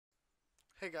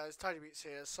Hey guys, Tiny Beats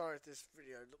here. Sorry if this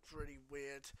video looks really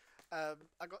weird.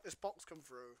 I got this box come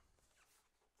through.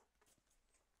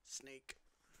 Sneak.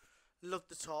 Love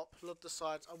the top, love the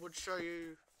sides. I would show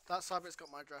you that side, but it's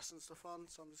got my address and stuff on,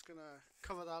 so I'm just gonna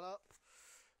cover that up.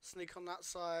 Sneak on that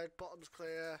side, bottom's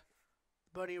clear.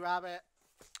 Bunny rabbit.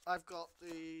 I've got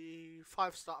the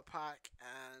 5-starter pack,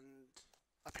 and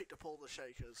I picked up all the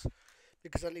shakers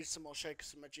because I need some more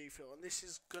shakers in my Gfuel, and this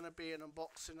is gonna be an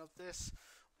unboxing of this.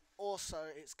 Also,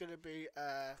 it's going to be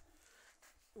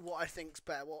what I think's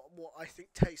better, what I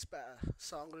think tastes better.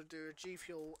 So I'm going to do a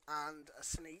Gfuel and a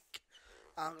Sneak.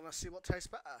 I'm going to see what tastes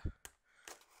better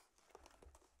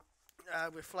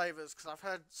with flavours, because I've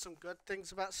heard some good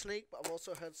things about Sneak, but I've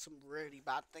also heard some really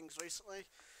bad things recently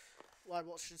while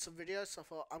watching some videos. So I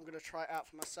thought I'm going to try it out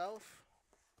for myself.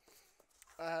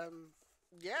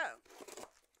 Yeah.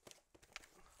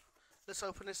 Let's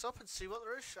open this up and see what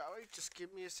there is, shall we? Just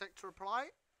give me a sec to reply,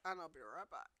 and I'll be right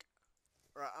back.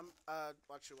 Right,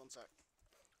 actually 1 sec.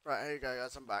 Right, here you go,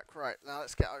 guys, I'm back. Right, now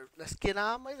let's get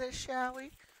on with this, shall we?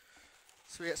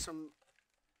 So we get some,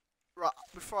 right,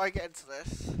 before I get into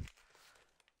this,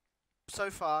 so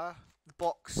far, the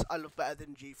box I love better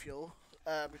than Gfuel,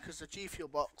 because the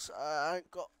Gfuel box, I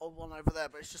ain't got one over there,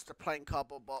 but it's just a plain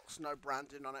cardboard box, no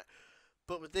branding on it.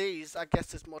 But with these, I guess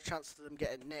there's more chance of them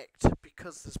getting nicked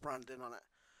because there's branding on it.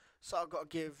 So I've got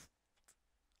to give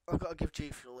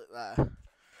Gfuel it there.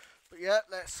 But yeah,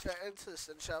 let's get into this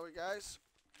then, shall we, guys?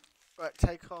 Right,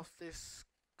 take off this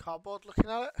cardboard looking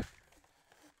at it.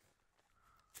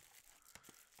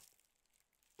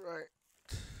 Right,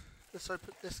 let's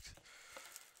open this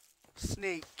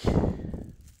Sneak.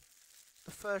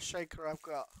 The first shaker I've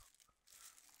got.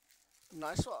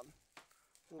 Nice one.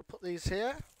 I'm going to put these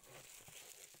here.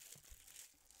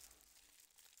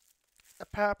 A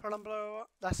purple and blue.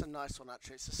 That's a nice one,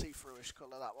 actually. It's a see-through-ish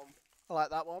colour, that one. I like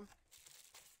that one.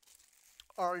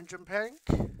 Orange and pink.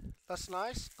 That's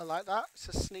nice. I like that. It's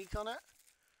a Sneak on it.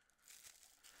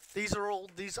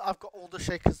 I've got all the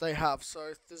shakers they have. So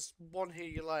if there's one here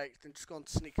you like, then just go on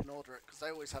to Sneak and order it, because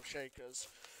they always have shakers.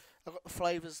 I've got the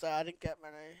flavours there. I didn't get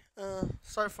many.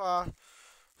 So far,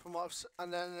 from what I've seen.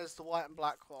 And then there's the white and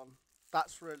black one.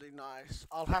 That's really nice.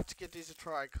 I'll have to give these a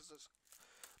try, because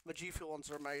my Gfuel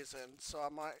ones are amazing, so I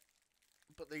might,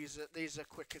 but these are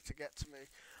quicker to get to me.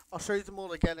 I'll show you them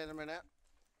all again in a minute.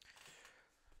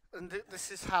 And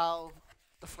this is how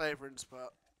the flavorings,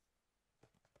 but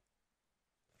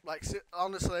like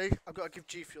honestly, I've got to give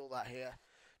Gfuel that here.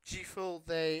 Gfuel,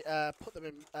 they put them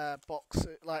in box,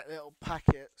 like little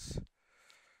packets.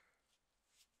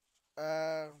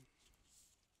 1,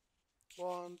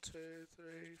 2,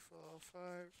 3, 4,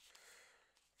 5.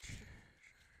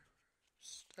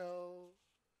 Still,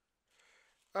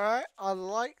 alright. I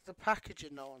like the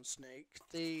packaging though on Sneak.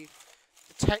 The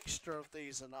texture of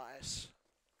these are nice.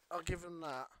 I'll give them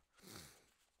that.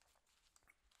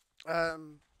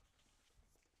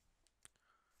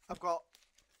 I've got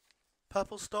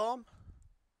Purple Storm.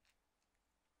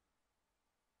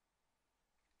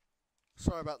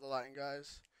 Sorry about the lighting,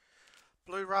 guys.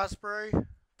 Blue Raspberry.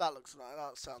 That looks nice.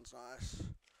 That sounds nice.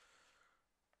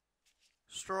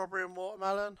 Strawberry and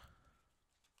Watermelon.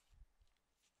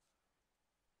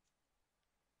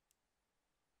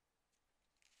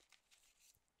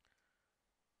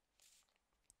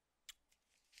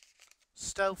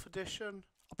 Stealth Edition.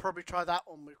 I'll probably try that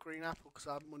one with green apple, because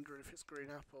I'm wondering if it's green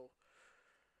apple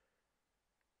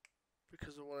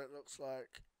because of what it looks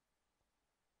like.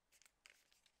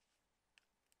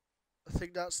 I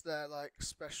think that's their like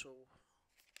special.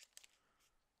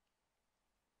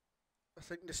 I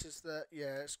think this is the,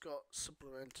 yeah, it's got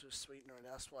supplementary sweetener in it.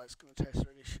 That's why it's going to taste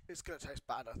it's going to taste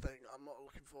bad, I think. I'm not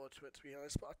looking forward to it, to be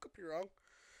honest, but I could be wrong.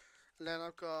 And then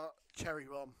I've got cherry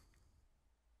rum.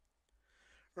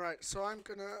 Right, so I'm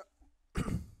going to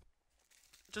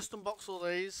just unbox all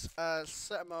these,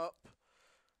 set them up,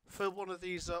 fill one of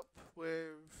these up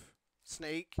with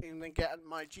Sneak, and then get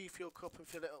my Gfuel cup and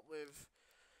fill it up with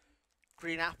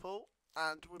green apple,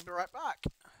 and we'll be right back.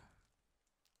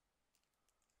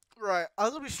 Right,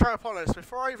 I'm going to be straight up honest.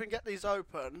 Before I even get these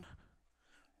open,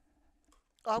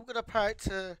 I'm going to pair it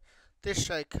to this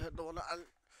shaker, the one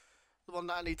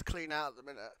that I need to clean out at the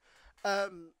minute.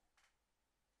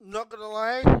 Not going to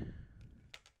lie,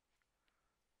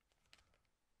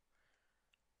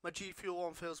 my Gfuel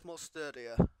one feels more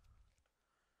sturdier.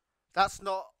 That's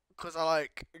not because I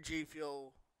like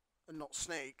Gfuel and not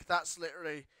Sneak. That's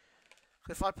literally,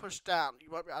 if I push down,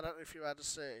 you won't be, I don't know if you're able to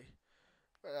see.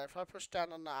 But if I push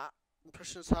down on that, I'm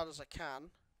pushing as hard as I can,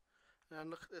 and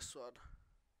then look at this one.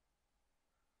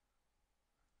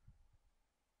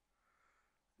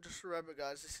 Just remember,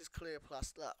 guys, this is clear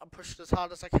plastic. I'm pushing as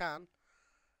hard as I can,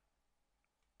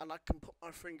 and I can put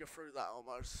my finger through that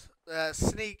almost.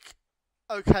 Sneak,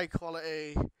 okay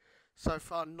quality so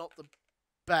far, not the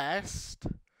best.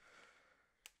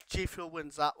 Gfuel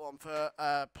wins that one for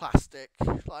plastic,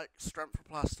 like strength for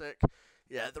plastic.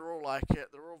 Yeah, they're all like it.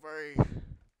 They're all very.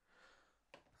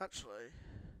 Actually,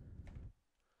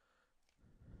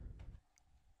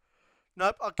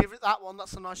 nope. I'll give it that one.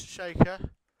 That's a nicer shaker.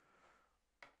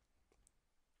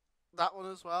 That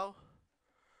one as well.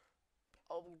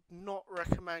 I would not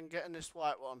recommend getting this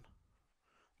white one.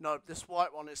 No, this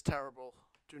white one is terrible.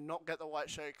 Do not get the white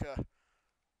shaker.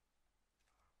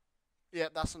 Yeah,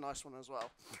 that's a nice one as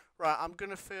well. Right, I'm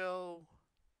going to fill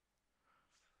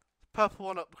the purple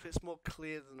one up because it's more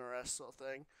clear than the rest sort of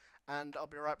thing. And I'll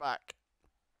be right back.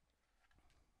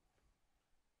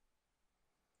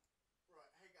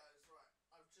 Right, hey guys, right.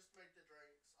 I've just made the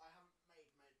drinks. I haven't made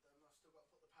them. I've still got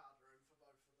to put the powder in for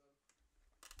both of them.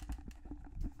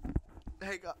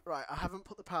 Hey guys, right, I haven't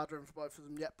put the powder in for both of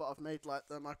them yet, but I've made like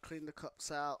them. I've cleaned the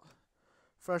cups out.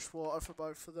 Fresh water for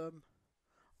both of them.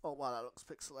 Oh wow, that looks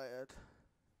pixelated.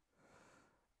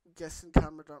 I'm guessing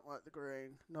camera don't like the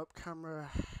green. Nope, camera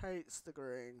hates the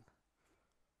green.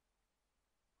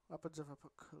 What happens if I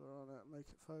put colour on it and make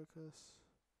it focus?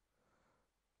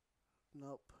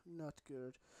 Nope, not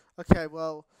good. Okay,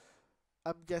 well,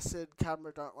 I'm guessing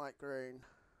camera don't like green.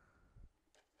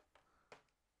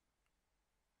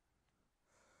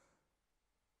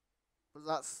 But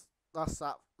that's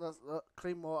that. That's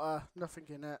clean water, nothing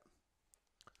in it.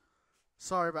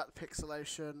 Sorry about the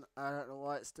pixelation. I don't know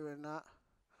why it's doing that.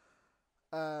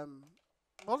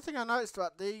 One thing I noticed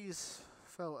about these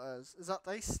filters is that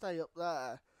they stay up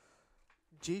there.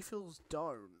 Gfuels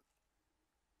don't.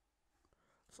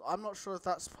 So I'm not sure if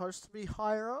that's supposed to be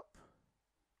higher up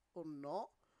or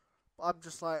not. But I'm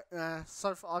just like,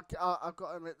 so far I've got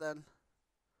to admit then.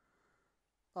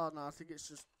 Oh no, I think it's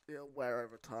just it'll wear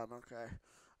over time. Okay.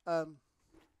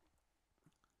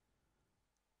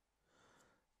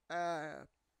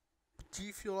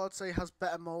 Gfuel I'd say has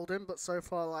better molding, but so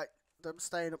far like them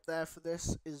staying up there for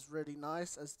this is really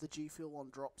nice as the Gfuel one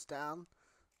drops down,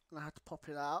 and I had to pop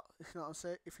it out. If you know what I'm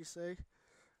saying, if you see,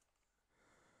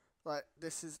 like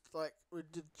this is like with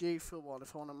the Gfuel one.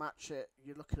 If I want to match it,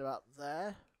 you're looking about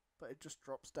there, but it just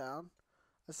drops down.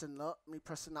 As in, not me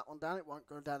pressing that one down, it won't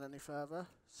go down any further.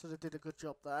 So they did a good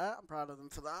job there. I'm proud of them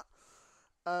for that.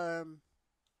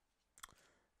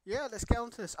 Yeah, let's get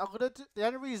on to this. I'm gonna do, the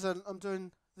only reason I'm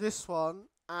doing this one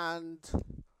and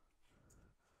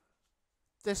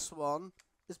this one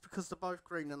is because they're both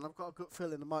green, and I've got a good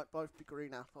feeling they might both be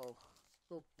green apple.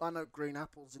 Well, I know green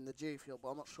apple's in the Gfuel, but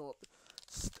I'm not sure what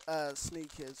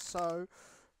Sneak is. So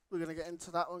we're gonna get into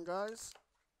that one, guys.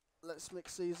 Let's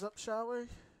mix these up, shall we?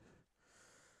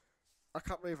 I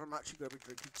can't believe I'm actually going to be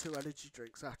drinking 2 energy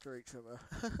drinks after each other.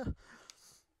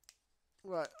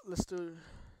 Right, let's do.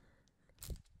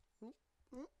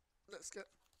 Let's get.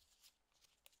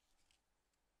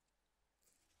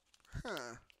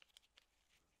 Huh.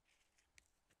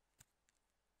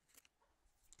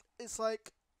 It's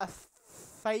like a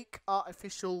fake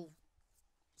artificial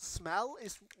smell.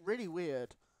 It's really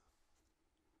weird.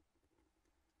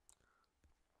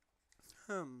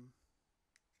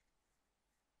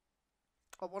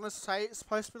 I want to say it's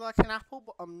supposed to be like an apple,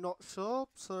 but I'm not sure.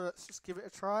 So let's just give it a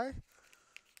try.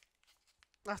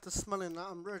 After smelling that,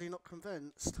 I'm really not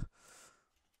convinced.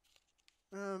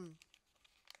 I'm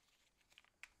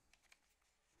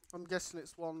guessing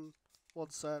it's one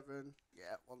serving.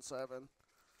 Yeah, 1 serving.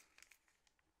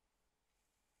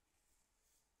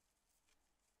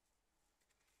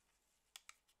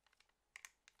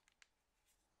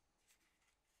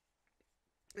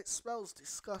 It smells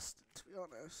disgusting, to be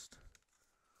honest.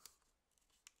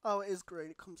 Oh, it is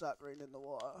green. It comes out green in the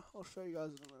water. I'll show you guys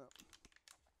in a minute.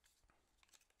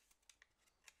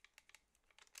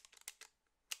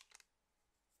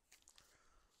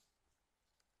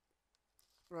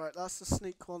 Right, that's the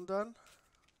Sneak one done.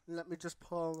 Let me just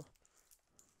pull.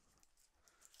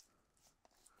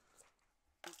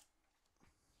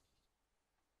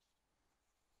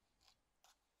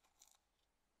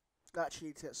 Actually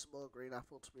need to get some more green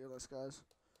apple, to be honest, guys.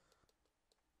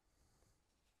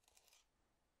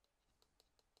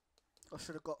 I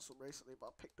should have got some recently, but I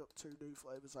picked up 2 new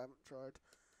flavours I haven't tried.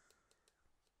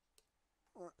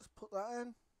 Right, let's put that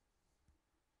in.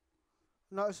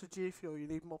 Notice with Gfuel you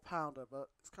need more powder, but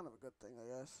it's kind of a good thing,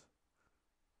 I guess.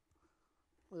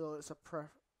 Well, it's a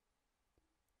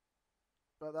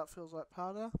but that feels like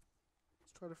powder.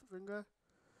 Let's try the finger.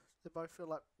 They both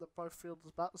feel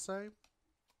about the same.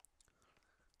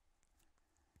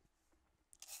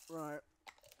 Right.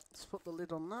 let's put the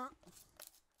lid on that.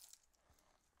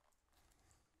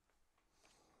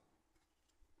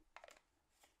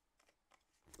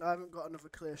 I haven't got another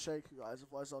clear shaker, guys,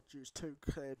 otherwise I'd use 2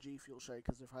 clear Gfuel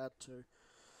shakers if I had to.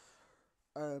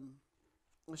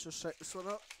 Let's just shake this one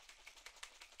up.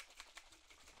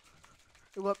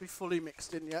 It won't be fully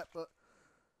mixed in yet, but...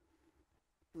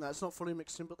 No, it's not fully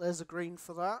mixed in, but there's a green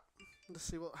for that. Let's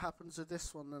see what happens with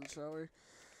this one then, shall we?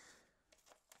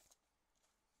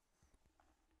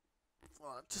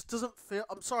 Well, it just doesn't feel...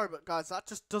 I'm sorry, but guys, that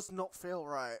just does not feel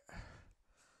right.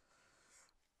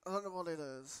 I don't know what it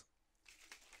is.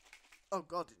 Oh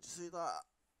god, did you see that?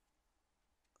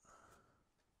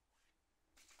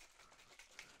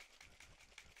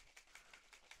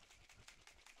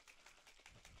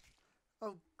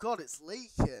 Oh god, it's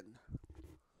leaking.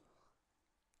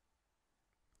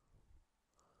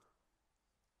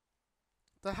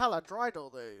 The hell, I dried all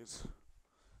these.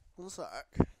 One sec.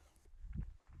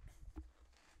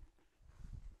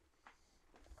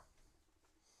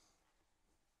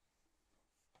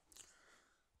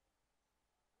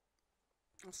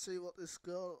 I see what this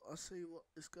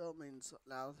girl means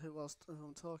now. Who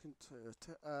I'm talking to?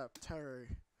 Terry.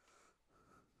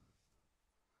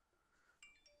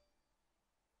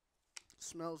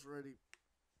 Smells really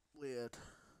weird.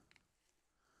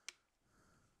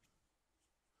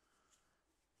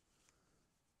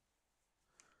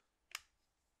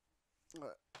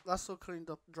 Right, that's all cleaned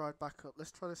up, dried back up.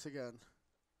 Let's try this again.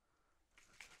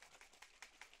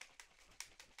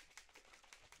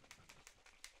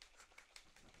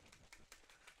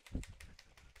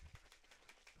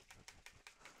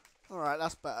 Alright,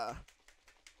 that's better.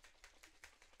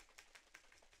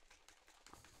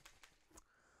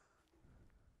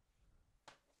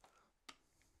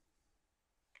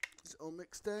 Is it all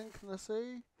mixed in? Can I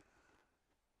see?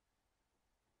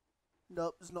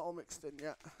 Nope, it's not all mixed in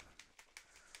yet.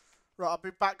 Right, I'll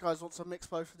be back, guys, once I mix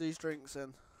both of these drinks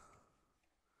in.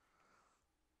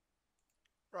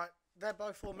 Right, they're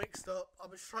both all mixed up. I'll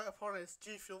be straight up honest,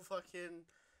 Gfuel fucking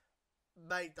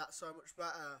made that so much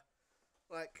better.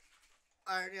 Like,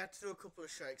 I only had to do a couple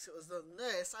of shakes. It was done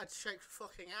this, I had to shake for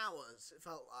fucking hours, it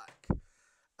felt like.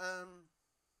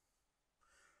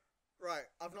 Right,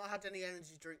 I've not had any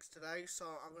energy drinks today, so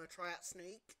I'm going to try out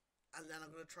Sneak, and then I'm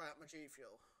going to try out my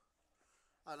Gfuel.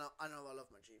 I know I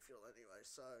love my Gfuel anyway,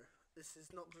 so this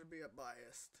is not going to be a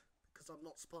biased, because I'm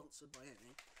not sponsored by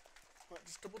any. Right,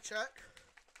 just double check.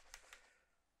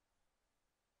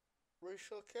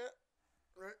 Reshook it.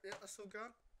 Right, yeah, that's all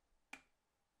gone.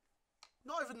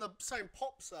 Not even the same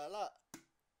pops there, look.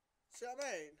 See what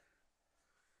I mean?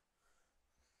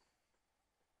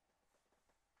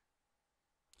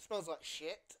 Smells like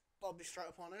shit. I'll be straight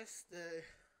up honest.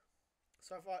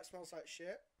 So far it smells like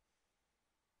shit.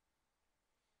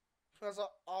 Smells like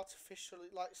artificially,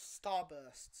 like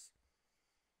starbursts.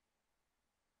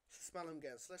 Smell them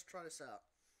again. So let's try this out.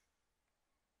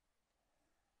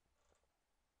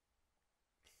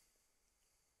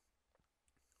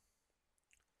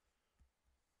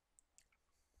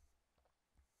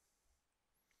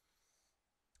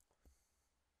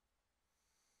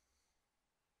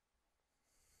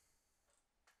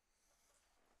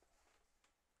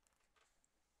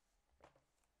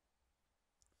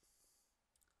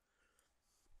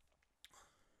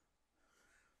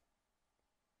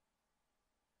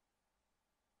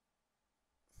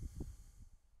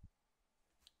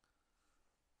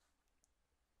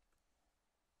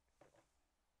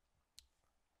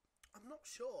 I'm not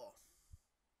sure.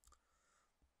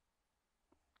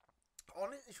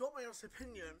 If you want my honest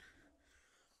opinion,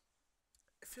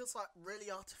 it feels like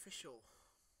really artificial.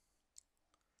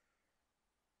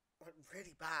 Like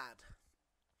really bad.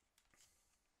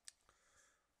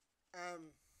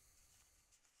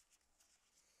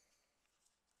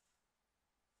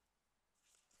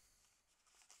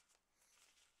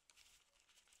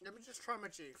 Let me just try my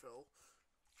Gfuel.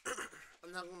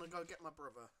 And then I'm going to go get my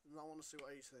brother. And I want to see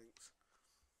what he thinks.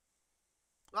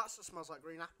 That just smells like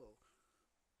green apple.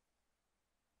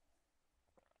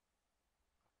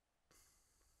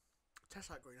 It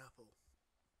tastes like green apple.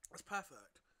 That's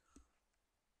perfect.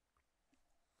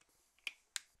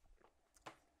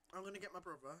 I'm going to get my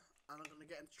brother. And I'm going to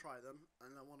get him to try them.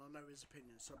 And I want to know his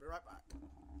opinion. So I'll be right back.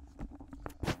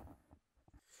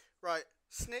 Right.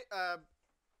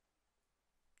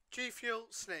 Gfuel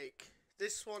Snake.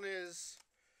 This one is...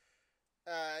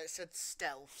 it said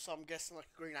stealth, so I'm guessing like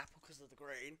a green apple because of the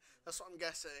green. That's what I'm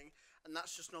guessing, and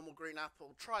that's just normal green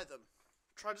apple. Try them.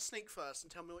 Try the Sneak first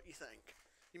and tell me what you think.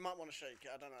 You might want to shake it.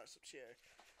 I don't know. It's up to you.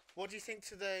 What do you think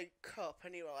to the cup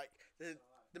anyway? Like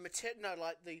the material? No,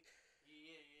 like the.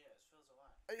 Yeah. It feels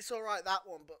alright. It's alright, that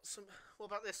one, but what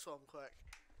about this one, quick?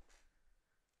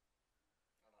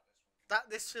 I like this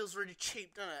one. This feels really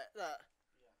cheap, doesn't it? Look.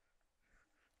 Yeah.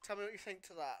 Tell me what you think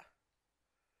to that.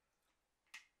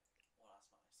 Well,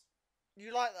 that's nice.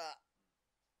 You like that?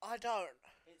 I don't.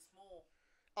 It's more.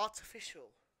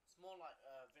 Artificial. It's more like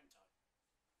Vimto.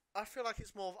 I feel like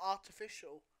it's more of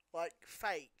artificial, like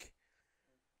fake.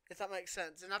 If that makes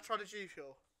sense. And I tried a G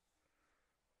Fuel.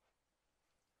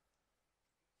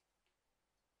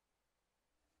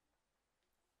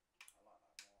 I like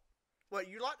that more. Wait,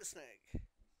 you like the snake?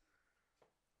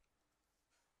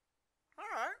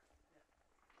 Alright. Yeah.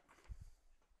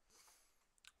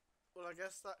 Well, I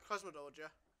guess that Cosmodor,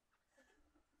 yeah.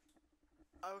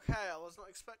 Okay, I was not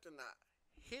expecting that.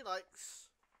 He likes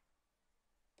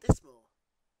this more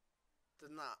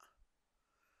than that.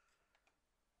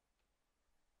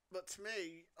 But to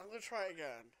me, I'm going to try it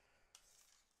again.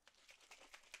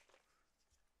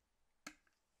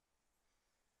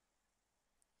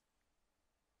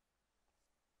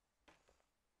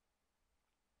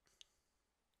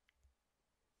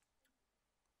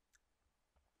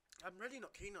 I'm really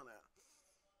not keen on it.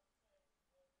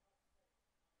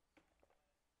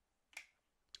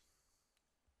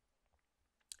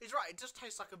 He's right, it just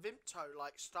tastes like a Vimto,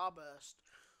 like Starburst.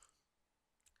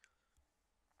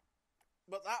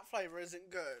 But that flavour isn't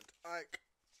good. Like,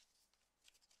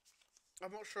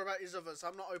 I'm not sure about these others.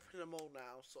 I'm not opening them all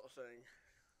now, sort of thing.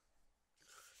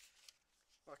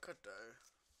 I could do.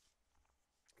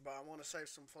 But I want to save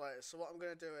some for later. So what I'm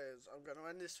going to do is, I'm going to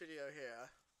end this video here.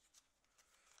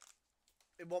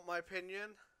 You want my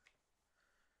opinion?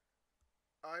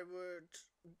 I would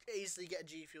easily get a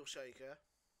G Fuel shaker.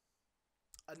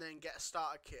 And then get a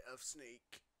starter kit of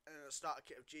Sneak. And a starter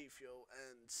kit of G Fuel.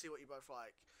 And see what you both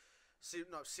like. See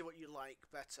what you like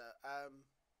better.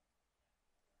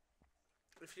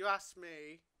 If you ask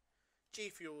me, G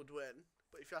Fuel would win.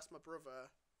 But if you ask my brother,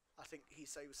 I think he'd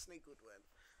say Sneak would win.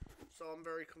 So I'm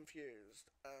very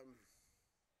confused.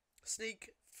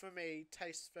 Sneak, for me,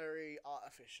 tastes very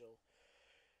artificial.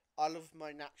 I love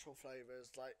my natural flavours.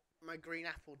 Like, my green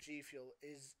apple G Fuel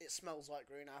it smells like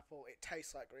green apple. It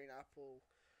tastes like green apple.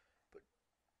 But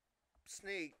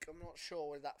Sneak, I'm not sure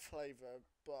with that flavour.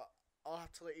 But I'll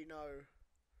have to let you know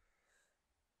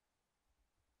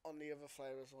on the other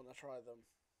flavours when I try them.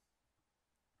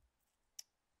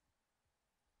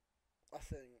 I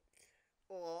think.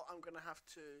 Or I'm going to have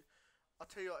to... I'll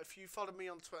tell you what, if you follow me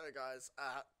on Twitter, guys,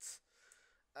 at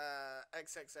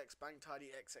XXX Bangtidy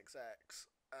XXX,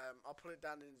 I'll put it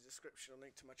down in the description, a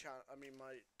link to my channel,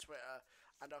 my Twitter,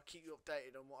 and I'll keep you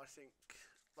updated on what I think,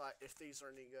 like, if these are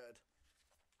any good,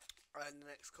 in the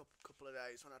next couple of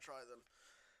days when I try them.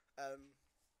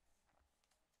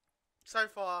 So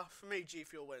far, for me, G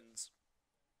Fuel wins.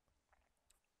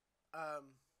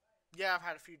 Yeah, I've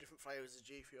had a few different flavours of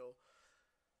G Fuel.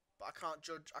 But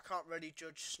I can't really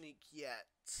judge Sneak yet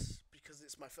because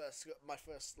it's my first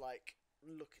like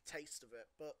taste of it.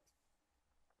 But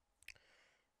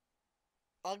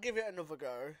I'll give it another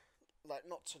go. Like,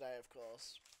 not today, of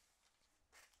course,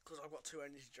 because I've got 2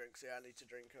 energy drinks here I need to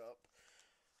drink up.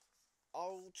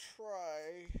 I'll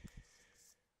try.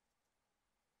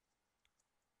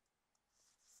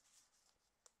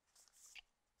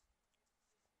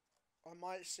 I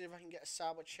might see if I can get a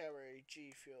sour cherry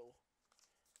G Fuel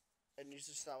and use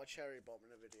the sour cherry bomb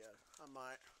in a video. I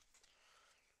might.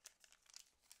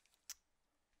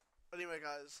 Anyway,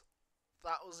 guys,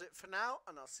 that was it for now,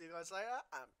 and I'll see you guys later,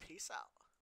 and peace out.